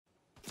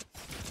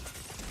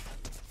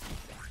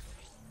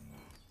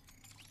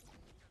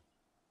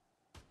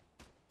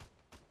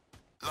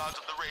Large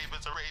of the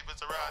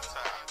ravens around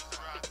town.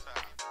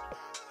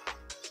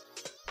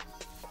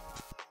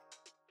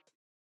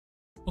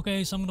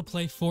 Okay, so I'm gonna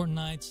play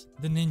Fortnite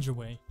the ninja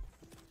way.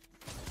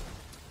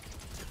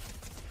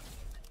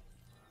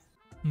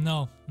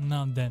 No,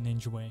 not that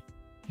ninja way.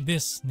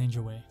 This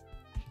ninja way.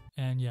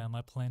 And yeah,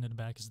 my plane at the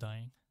back is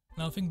dying.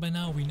 Now I think by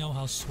now we know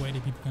how sweaty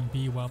people can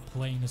be while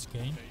playing this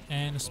game,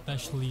 and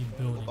especially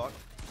building.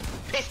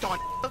 Pissed on.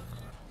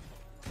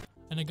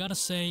 And I gotta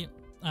say,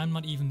 I'm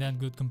not even that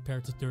good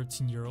compared to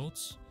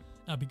 13-year-olds.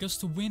 Because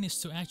to win is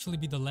to actually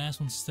be the last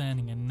one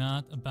standing and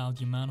not about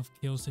the amount of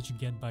kills that you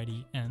get by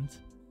the end.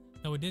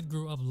 Now I did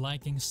grow up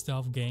liking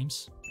stealth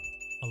games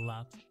a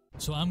lot,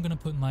 so I'm gonna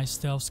put my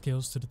stealth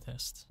skills to the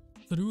test.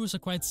 So the rules are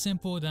quite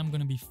simple that I'm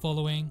gonna be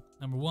following.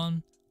 Number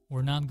 1,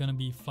 we're not gonna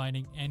be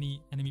fighting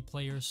any enemy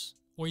players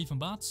or even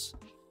bots.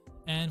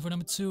 And for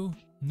number 2,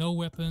 no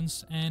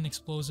weapons and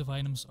explosive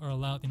items are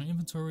allowed in our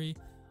inventory,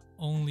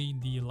 only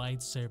the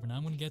lightsaber. Now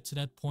I'm gonna get to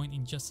that point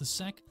in just a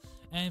sec.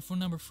 And for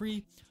number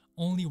 3,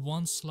 only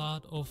 1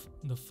 slot of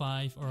the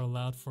 5 are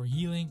allowed for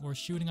healing or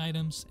shooting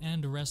items,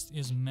 and the rest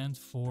is meant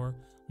for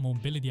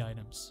mobility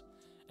items.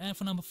 And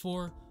for number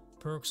 4,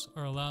 perks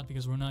are allowed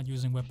because we're not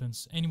using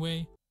weapons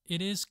anyway.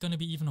 It is gonna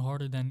be even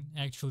harder than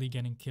actually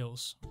getting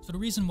kills. So the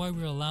reason why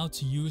we're allowed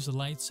to use the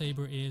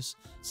lightsaber is,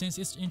 since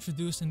it's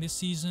introduced in this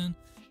season,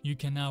 you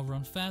can now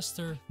run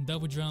faster,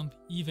 double jump,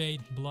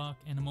 evade, block,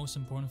 and the most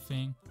important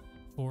thing,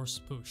 force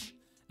push.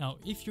 Now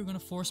if you're gonna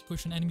force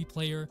push an enemy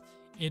player,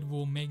 it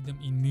will make them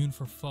immune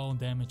for fall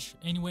damage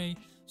anyway,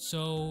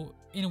 so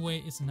in a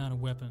way it's not a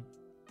weapon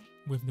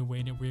with the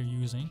way that we're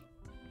using,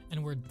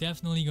 and we're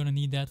definitely gonna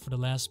need that for the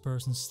last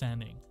person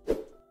standing.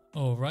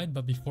 Alright,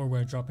 but before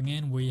we're dropping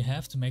in, we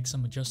have to make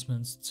some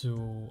adjustments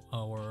to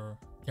our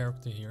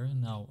character here.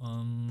 Now,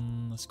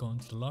 let's go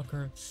into the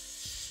locker.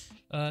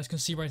 As you can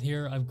see right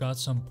here, I've got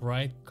some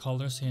bright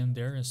colors here and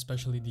there,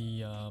 especially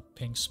the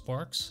pink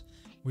sparks.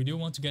 We do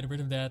want to get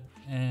rid of that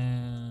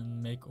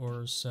and make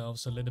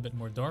ourselves a little bit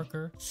more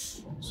darker.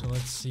 So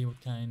let's see what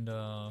kind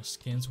of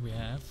skins we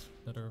have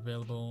that are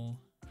available.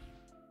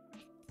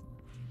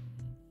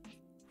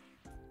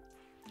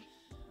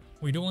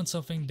 We do want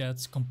something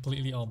that's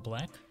completely all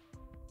black,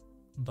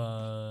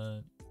 but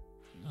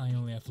I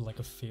only have like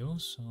a few,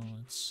 so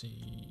let's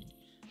see.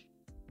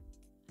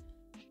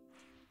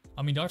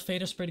 I mean, Darth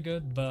Vader's pretty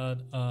good,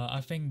 but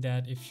I think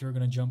that if you're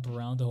gonna jump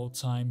around the whole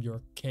time, your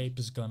cape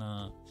is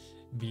gonna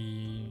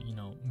be, you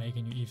know,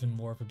 making you even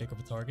more of a big of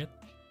a target.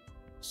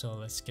 So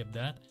let's skip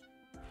that.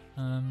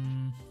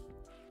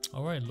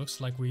 Alright,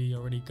 looks like we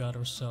already got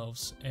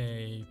ourselves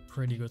a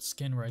pretty good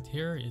skin right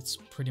here. It's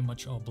pretty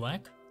much all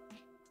black.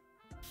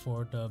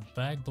 For the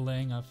back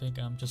bling, I think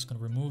I'm just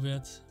gonna remove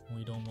it.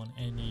 We don't want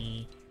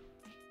any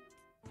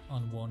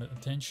unwanted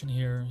attention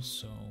here,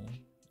 so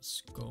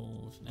let's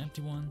go with an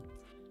empty one.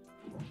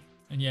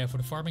 And yeah, for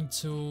the farming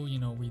tool, you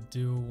know, we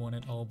do want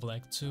it all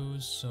black too,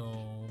 so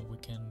we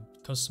can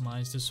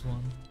customize this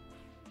one.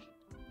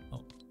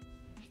 Oh.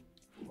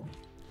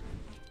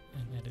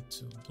 And add it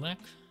to black.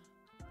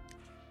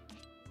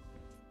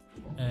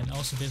 And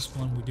also this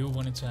one, we do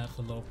want it to have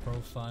a low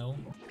profile.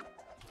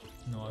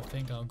 No, I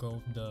think I'll go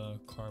with the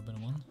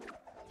carbon one.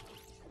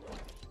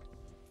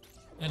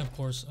 And of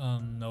course,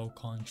 no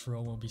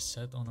control will be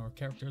set on our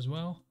character as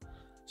well.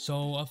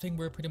 So I think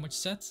we're pretty much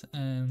set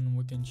and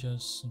we can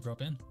just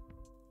drop in.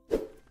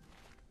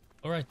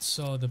 Alright,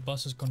 so the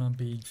bus is gonna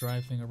be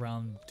driving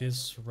around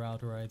this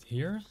route right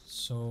here.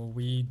 So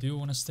we do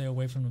want to stay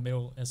away from the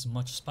middle as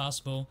much as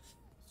possible.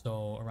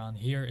 So around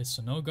here it's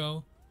a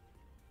no-go.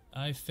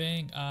 I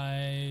think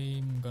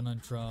I'm gonna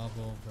drop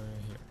over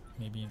here.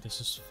 Maybe this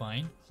is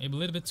fine. Maybe a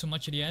little bit too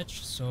much at the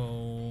edge,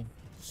 so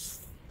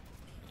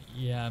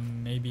yeah,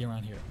 maybe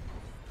around here.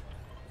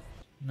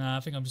 Nah, I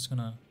think I'm just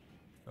gonna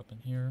drop in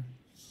here.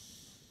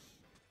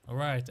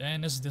 Alright,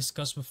 and as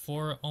discussed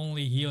before,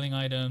 only healing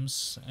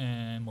items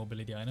and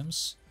mobility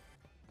items.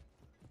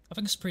 I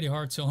think it's pretty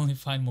hard to only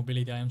find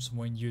mobility items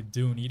when you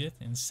do need it,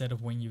 instead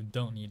of when you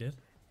don't need it.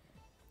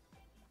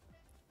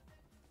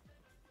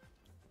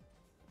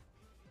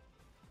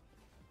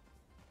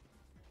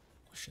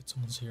 Oh shit,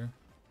 someone's here.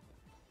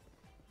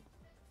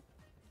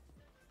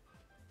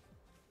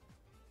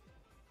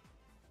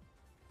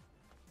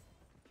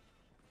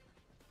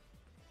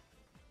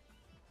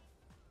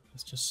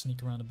 Let's just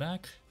sneak around the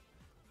back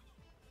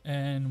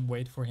and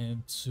wait for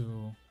him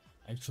to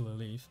actually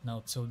leave.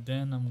 Now till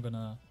then I'm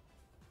gonna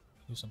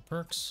do some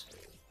perks.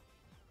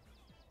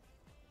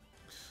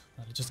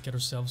 Let's just get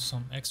ourselves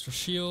some extra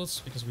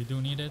shields because we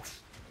do need it.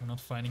 We're not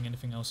fighting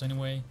anything else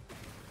anyway.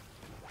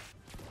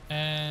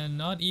 And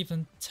not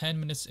even 10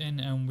 minutes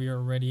in and we are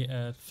already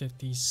at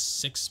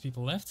 56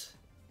 people left.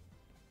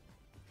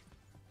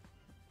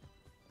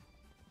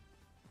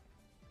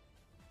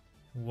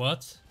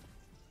 What?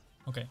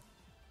 Okay.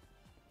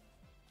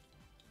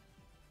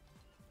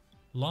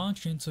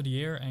 Launch into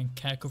the air and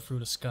cackle through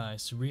the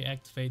skies.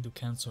 Reactivate to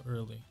cancel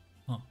early.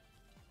 Huh.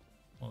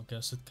 Well, I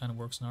guess it kind of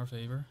works in our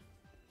favor.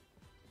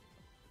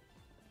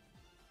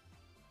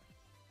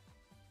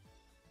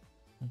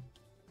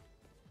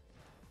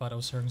 Thought I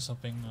was hearing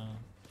something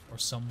or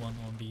someone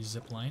on the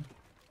zip line.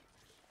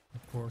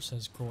 Of course,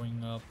 as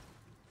growing up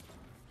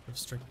with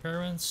strict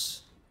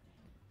parents,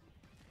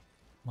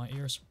 my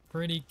ears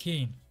pretty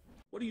keen.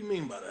 What do you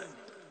mean by that?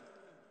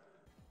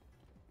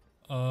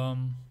 Oh,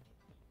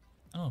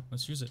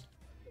 let's use it.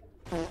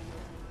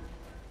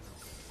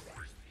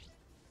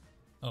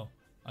 Oh,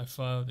 I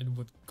thought it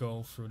would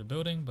go through the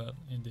building, but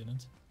it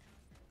didn't.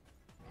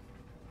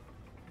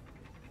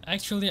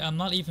 Actually, I'm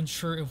not even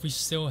sure if we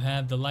still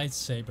have the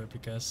lightsaber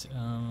because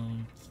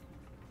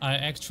I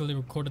actually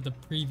recorded the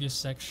previous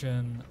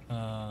section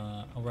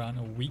around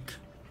a week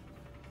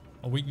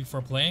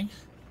before playing.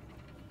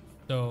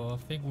 So I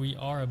think we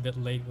are a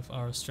bit late with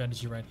our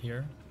strategy right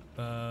here,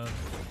 but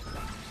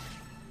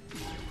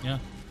yeah,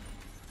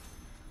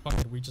 fuck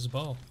it, we just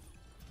ball.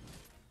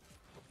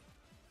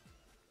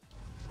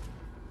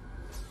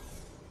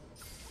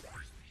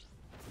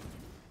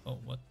 Oh,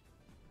 what?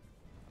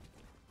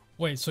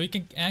 Wait, so you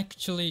can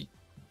actually...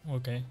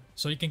 Okay,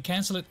 so you can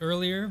cancel it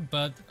earlier,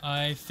 but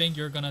I think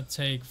you're gonna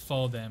take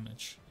fall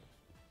damage.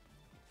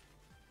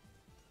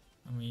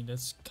 I mean,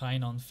 that's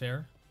kinda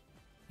unfair.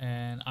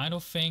 And I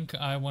don't think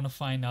I want to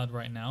find out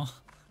right now.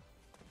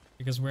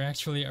 Because we're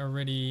actually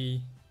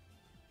already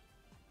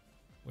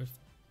with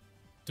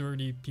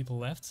 30 people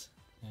left.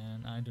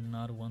 And I do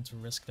not want to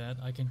risk that.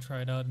 I can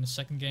try it out in the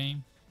second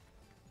game.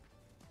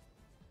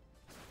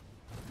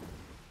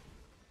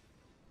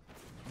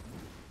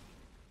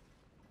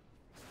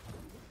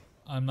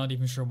 I'm not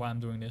even sure why I'm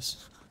doing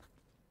this.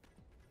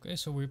 Okay,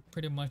 so we're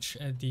pretty much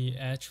at the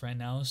edge right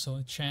now.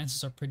 So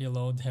chances are pretty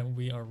low that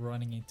we are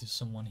running into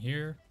someone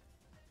here.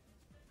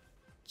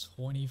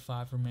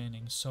 25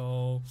 remaining,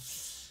 so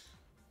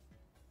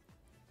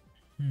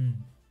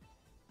I'm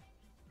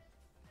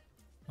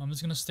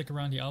just gonna stick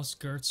around the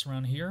outskirts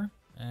around here,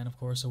 and of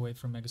course away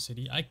from Mega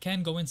City. I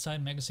can go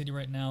inside Mega City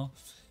right now,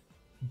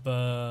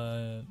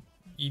 but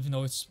even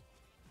though it's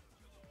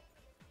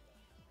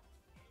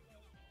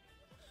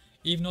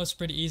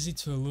pretty easy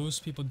to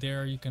lose people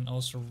there, you can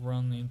also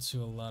run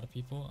into a lot of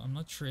people. I'm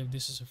not sure if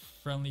this is a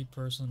friendly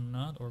person or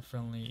not, or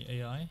friendly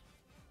AI.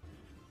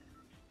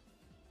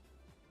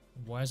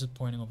 Why is it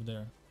pointing over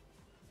there?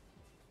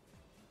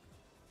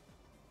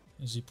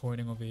 Is he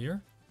pointing over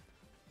here?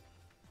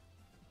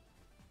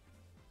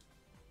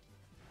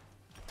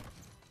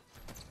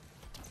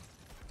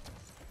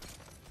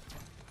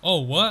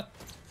 Oh, what?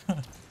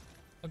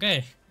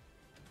 Okay.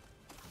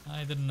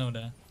 I didn't know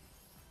that.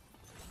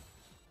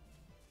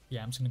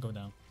 Yeah, I'm just gonna go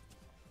down.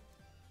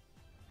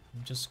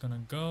 I'm just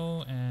gonna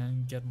go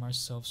and get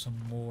myself some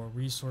more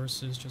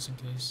resources just in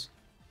case.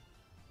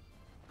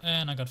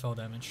 And I got fall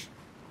damage.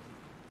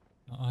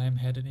 I am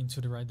headed into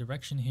the right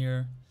direction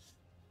here.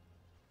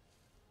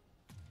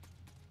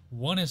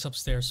 One is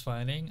upstairs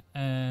fighting,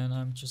 and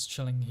I'm just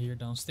chilling here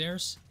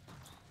downstairs.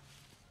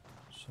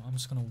 So I'm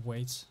just gonna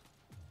wait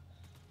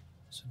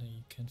so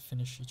they can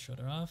finish each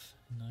other off,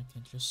 and I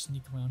can just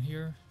sneak around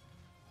here.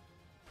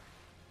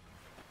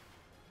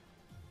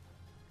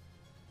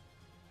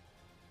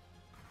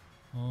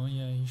 Oh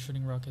yeah, he's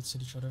shooting rockets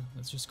at each other.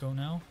 Let's just go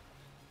now.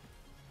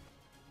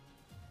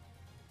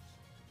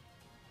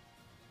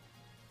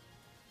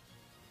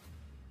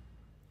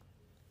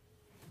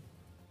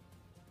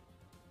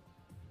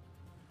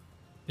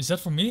 Is that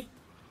for me?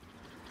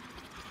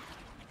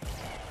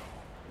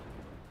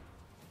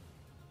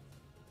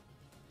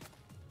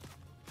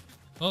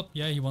 Oh,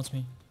 yeah, he wants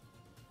me.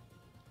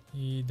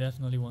 He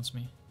definitely wants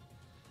me.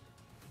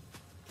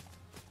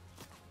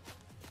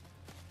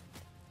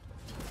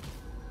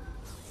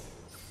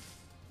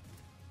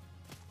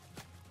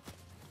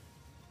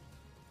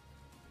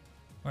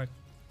 Alright,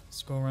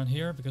 let's go around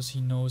here because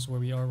he knows where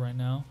we are right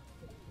now.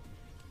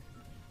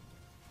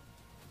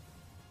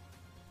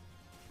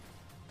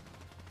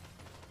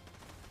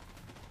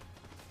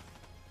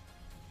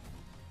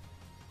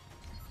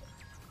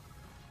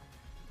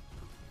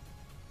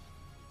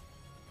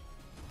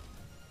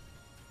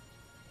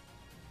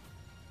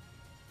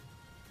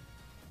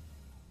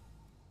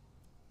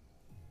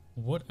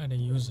 What are they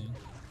using?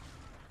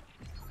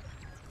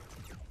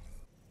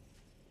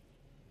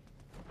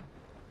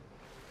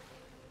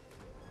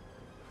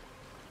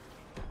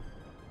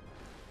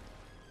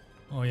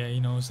 Oh yeah, he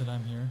knows that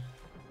I'm here.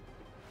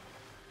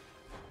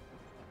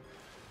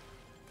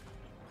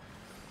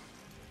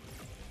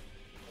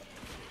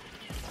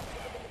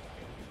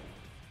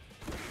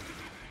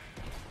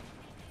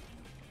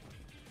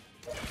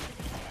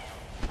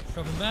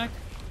 Drop him back.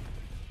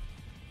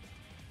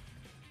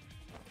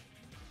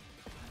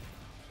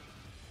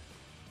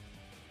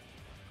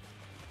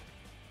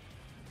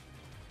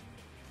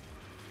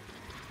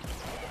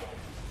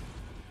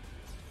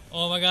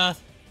 Oh my god.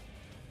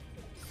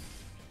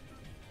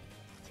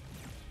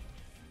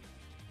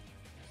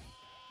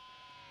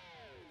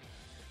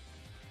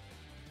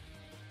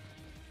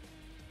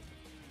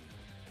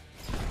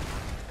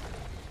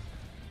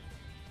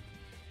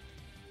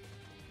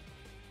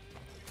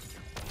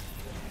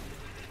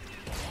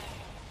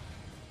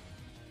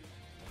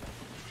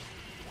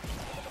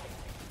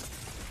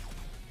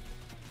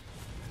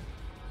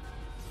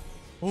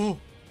 Oh,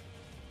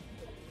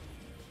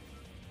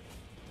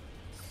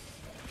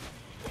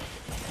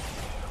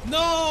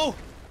 No!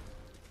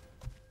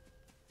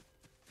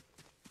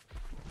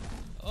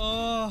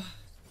 Oh.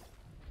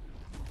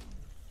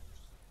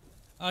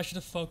 I should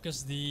have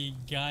focused the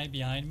guy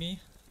behind me.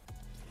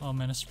 Oh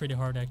man, it's pretty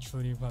hard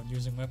actually about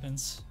using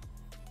weapons.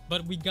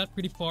 But we got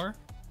pretty far.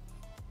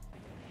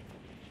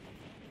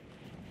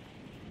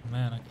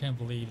 Man, I can't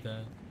believe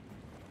that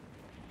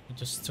it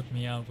just took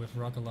me out with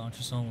rocket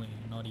launchers only,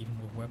 not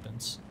even with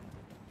weapons.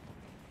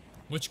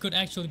 Which could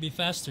actually be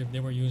faster if they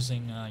were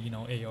using, you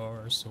know,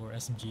 ARs or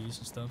SMGs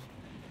and stuff.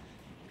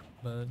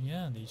 But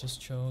yeah, they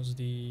just chose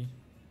the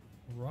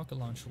rocket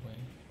launcher way.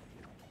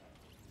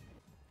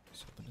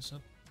 Let's open this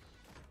up.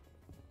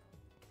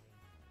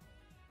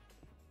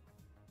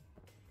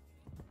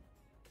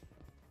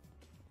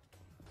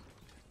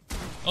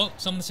 Oh,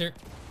 someone's here.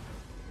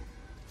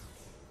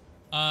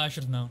 I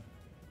should have known.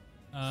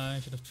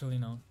 I should have truly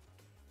known.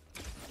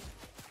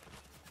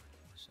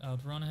 Just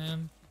outrun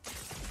him.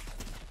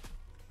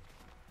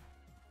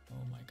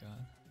 Oh my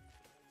god.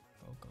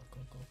 Go, go, go,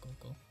 go, go,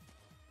 go.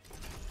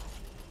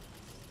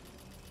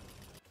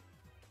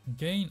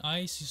 Gain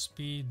icy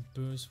speed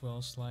boost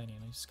while sliding.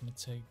 I'm just gonna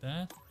take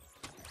that.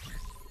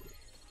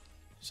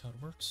 That's how it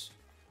works.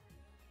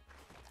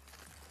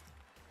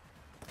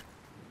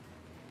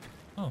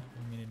 Oh,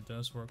 I mean it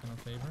does work in our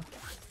favor.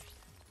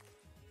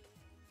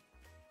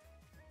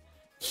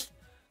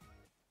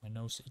 My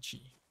nose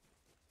itchy.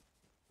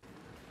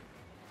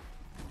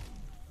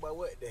 But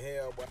what the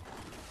hell, boy?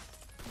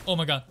 Oh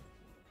my god.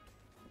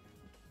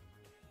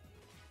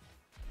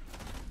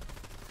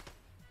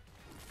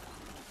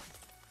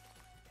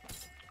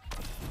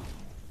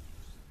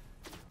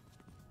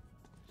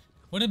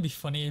 Wouldn't it be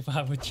funny if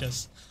I would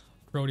just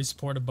throw these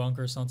porta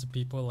bunkers onto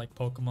people like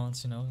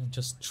Pokemons, you know, and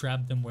just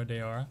trap them where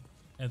they are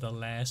at the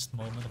last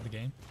moment of the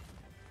game?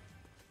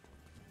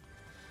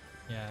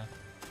 Yeah,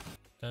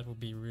 that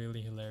would be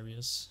really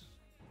hilarious.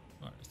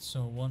 Alright,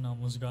 so one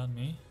almost got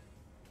me.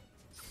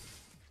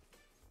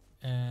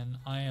 And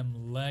I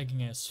am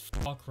lagging as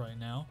fuck right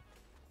now.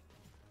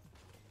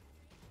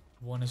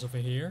 One is over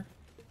here.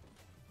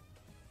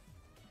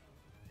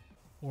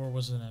 Or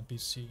was it an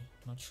NPC?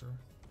 Not sure.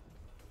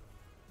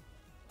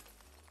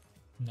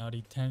 Now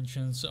the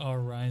tensions are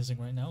rising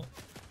right now.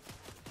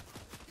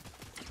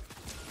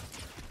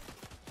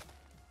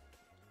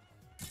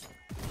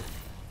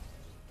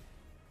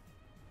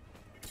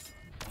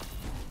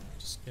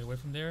 Just get away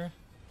from there.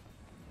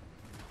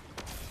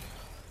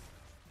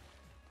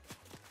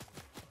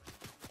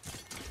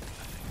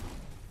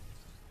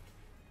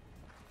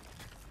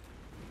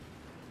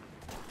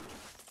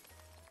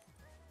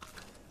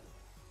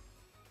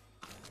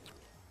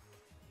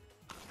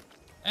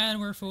 And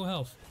we're full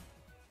health.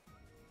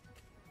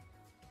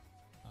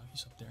 Oh,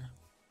 he's up there.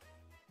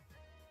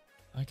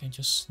 I can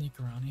just sneak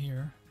around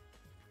here.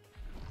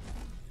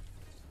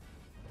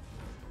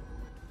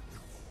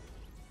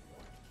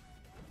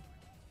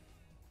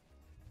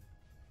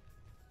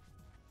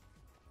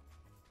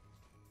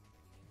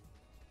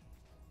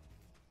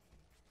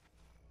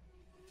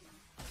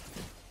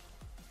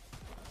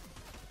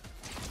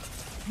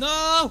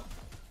 No!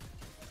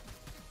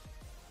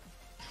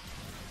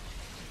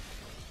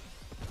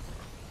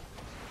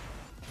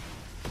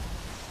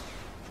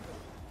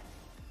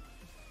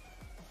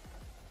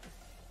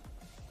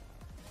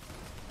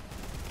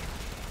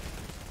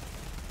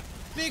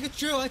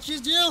 Pikachu, I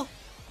choose you!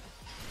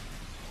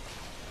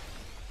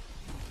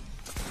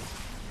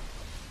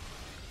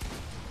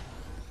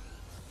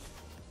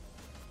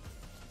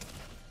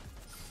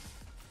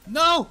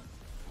 No!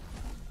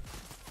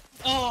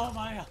 Oh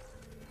my god.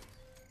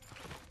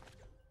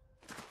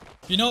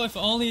 You know, if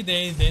only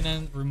they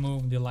didn't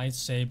remove the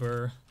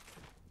lightsaber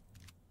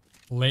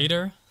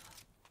later.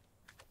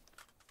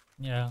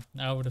 Yeah,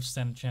 I would have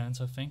stand a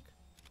chance, I think.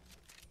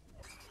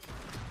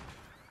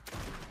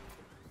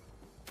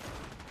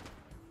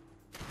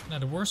 Now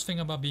the worst thing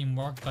about being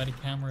marked by the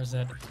camera is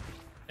that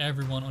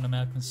everyone on the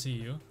map can see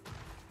you.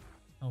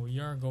 Oh, we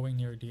are going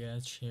near the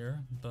edge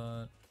here,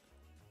 but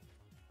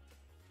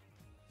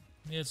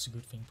yeah, it's a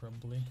good thing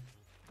probably.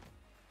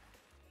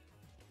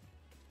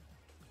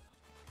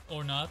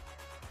 Or not.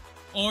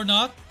 Or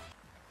not!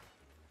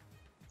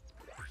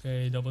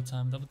 Okay, double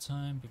time,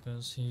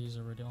 because he's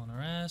already on our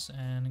ass,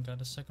 and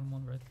got a second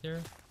one right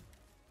there.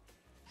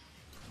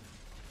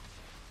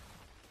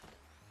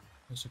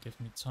 This will give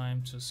me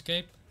time to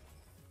escape.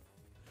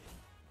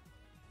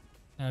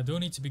 Now, I do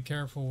need to be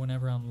careful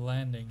whenever I'm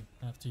landing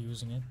after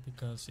using it,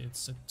 because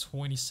it's a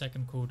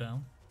 20-second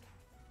cooldown.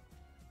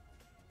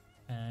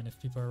 And if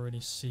people are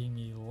already seeing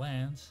me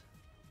land...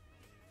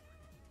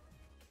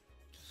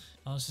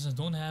 since I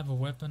don't have a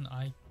weapon,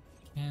 I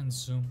can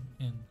zoom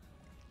in.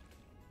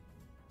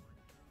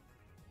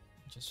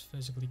 I just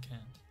physically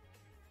can't.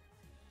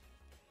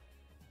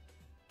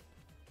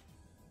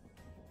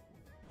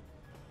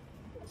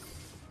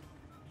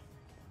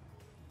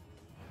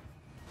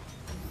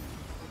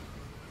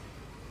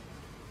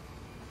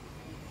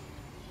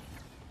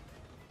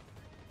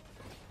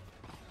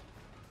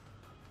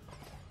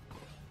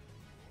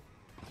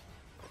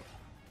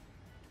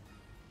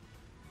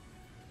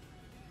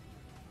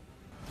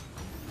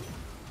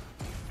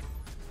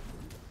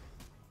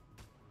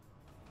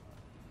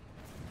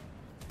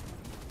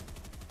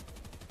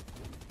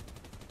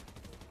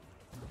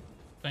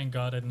 Thank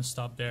God I didn't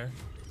stop there.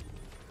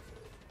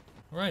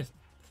 Alright,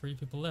 3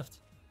 people left.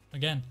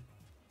 Again.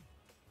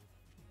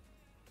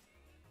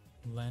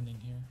 Landing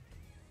here.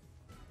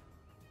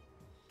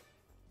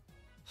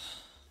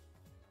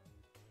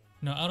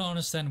 No, I don't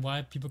understand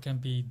why people can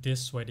be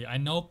this sweaty. I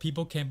know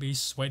people can be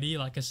sweaty,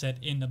 like I said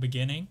in the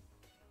beginning.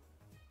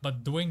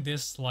 But doing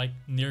this like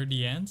near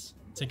the end,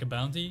 take a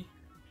bounty,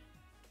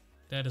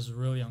 that is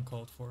really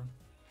uncalled for.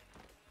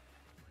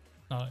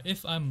 Now,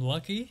 if I'm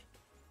lucky,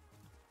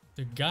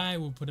 the guy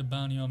who put a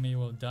bounty on me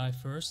will die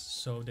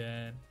first, so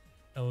that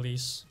at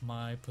least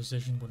my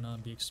position will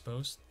not be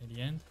exposed at the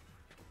end.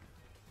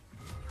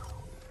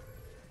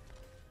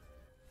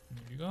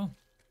 There you go.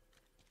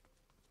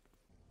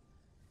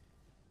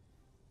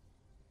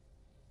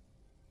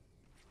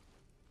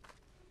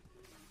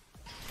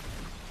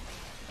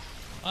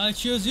 I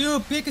choose you,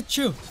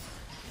 Pikachu!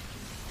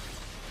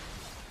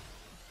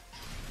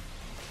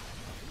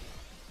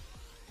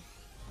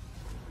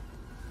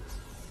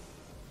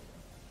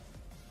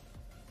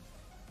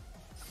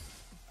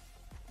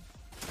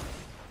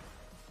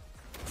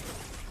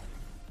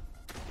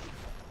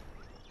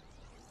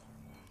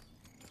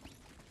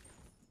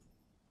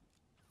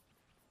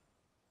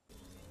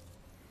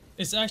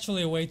 It's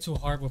actually way too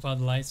hard without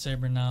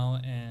lightsaber now,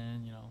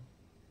 and you know.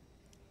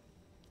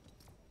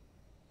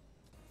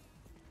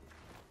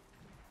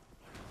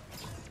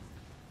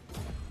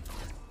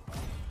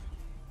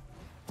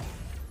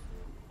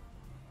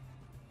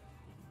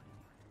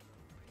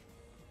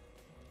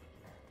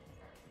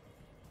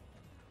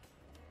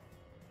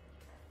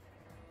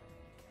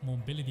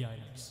 Mobility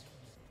items.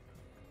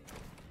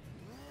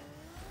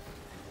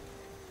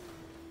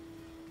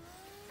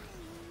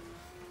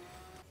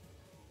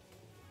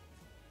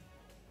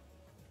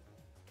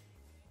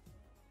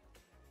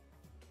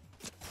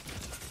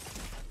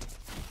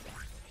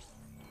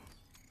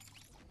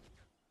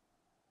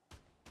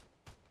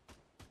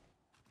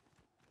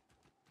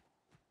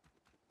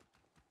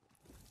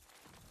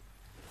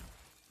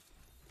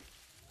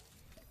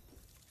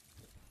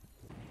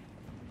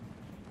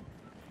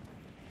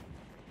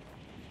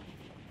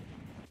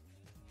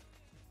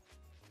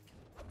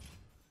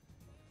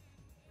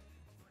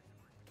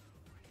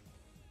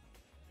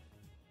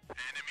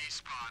 Enemy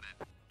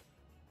spotted.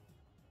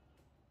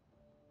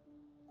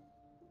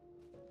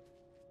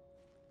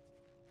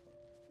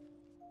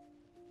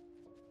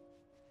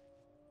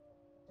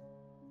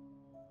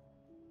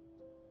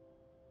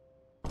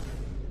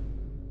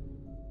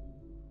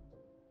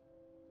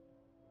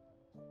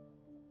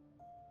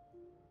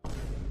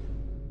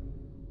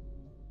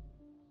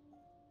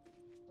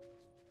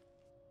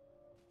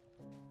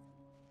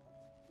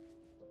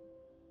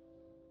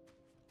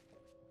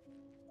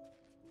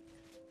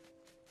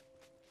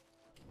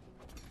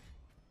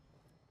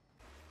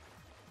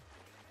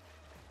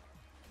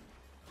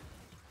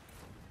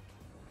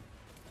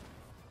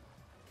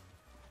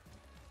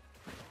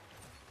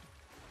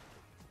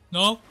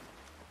 No?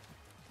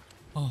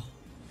 Oh.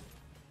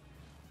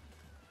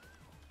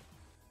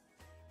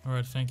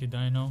 Alright, thank you,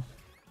 Dino.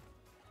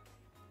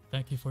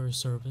 Thank you for your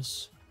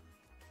service.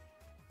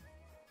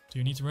 Do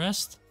you need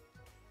rest?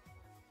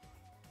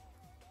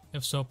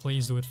 If so,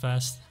 please do it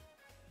fast.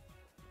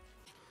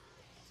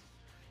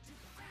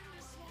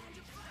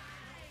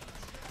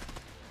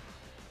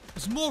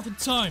 It's morphin'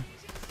 time!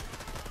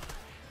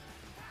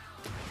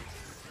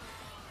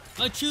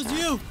 I choose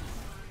you!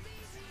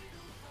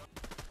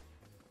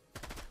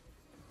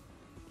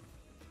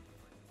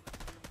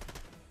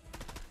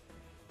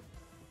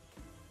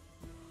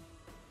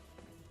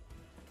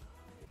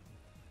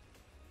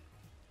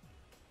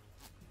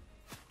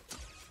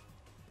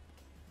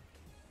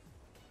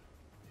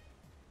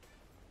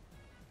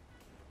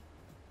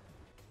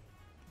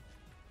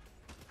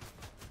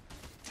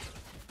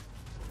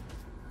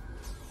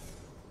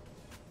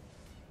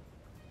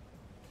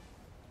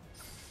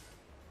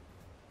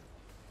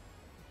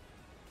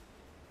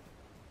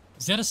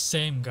 Is that the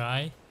same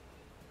guy?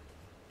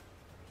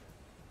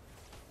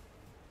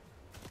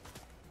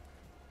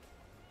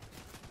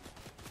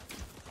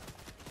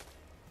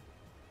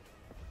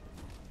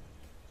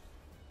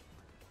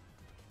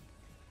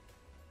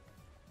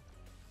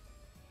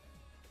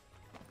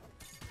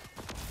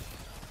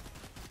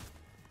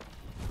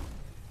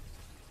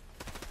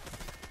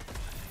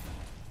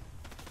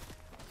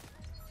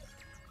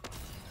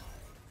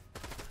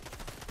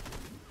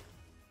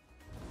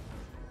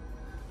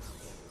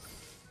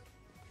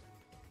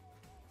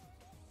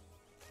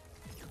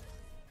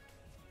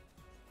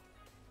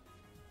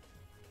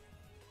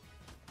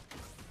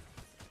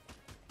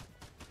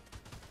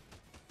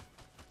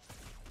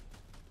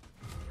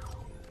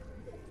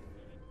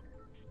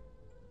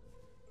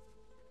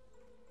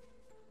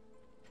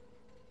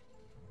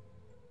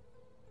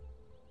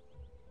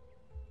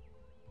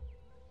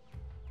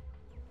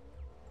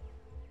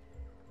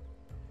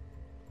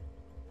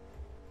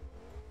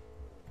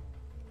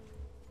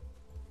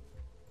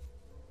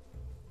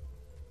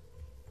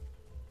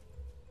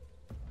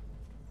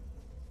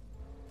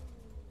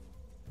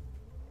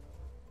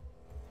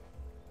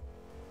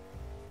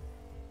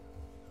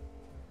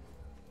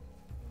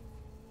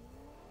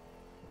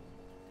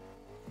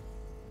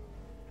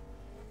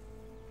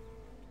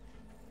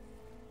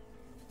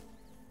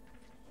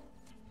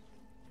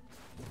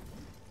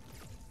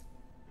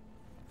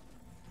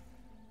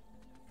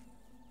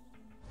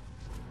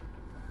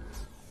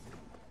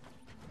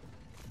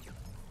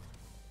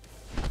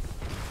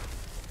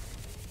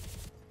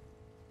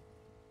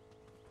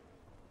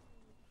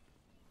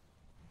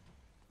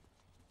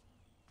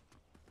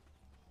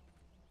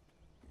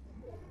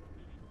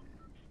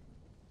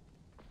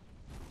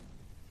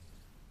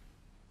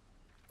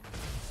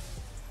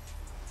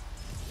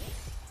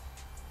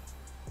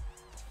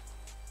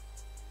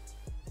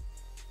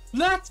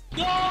 Let's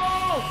go!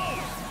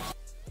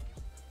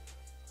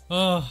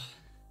 Oh,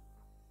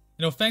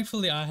 you know,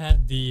 thankfully I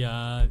had the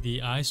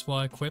ice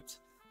wall equipped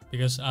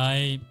because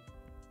I've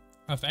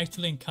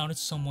actually encountered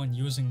someone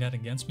using that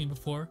against me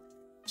before.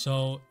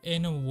 So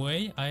in a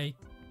way, I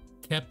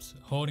kept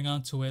holding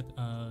on to it,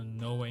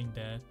 knowing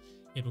that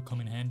it would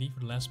come in handy for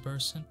the last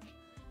person.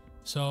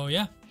 So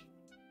yeah.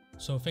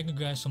 So thank you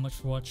guys so much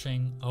for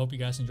watching. I hope you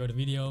guys enjoyed the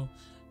video.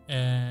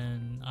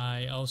 And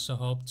I also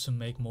hope to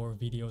make more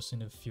videos in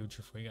the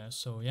future for you guys.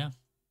 So yeah,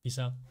 peace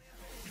out.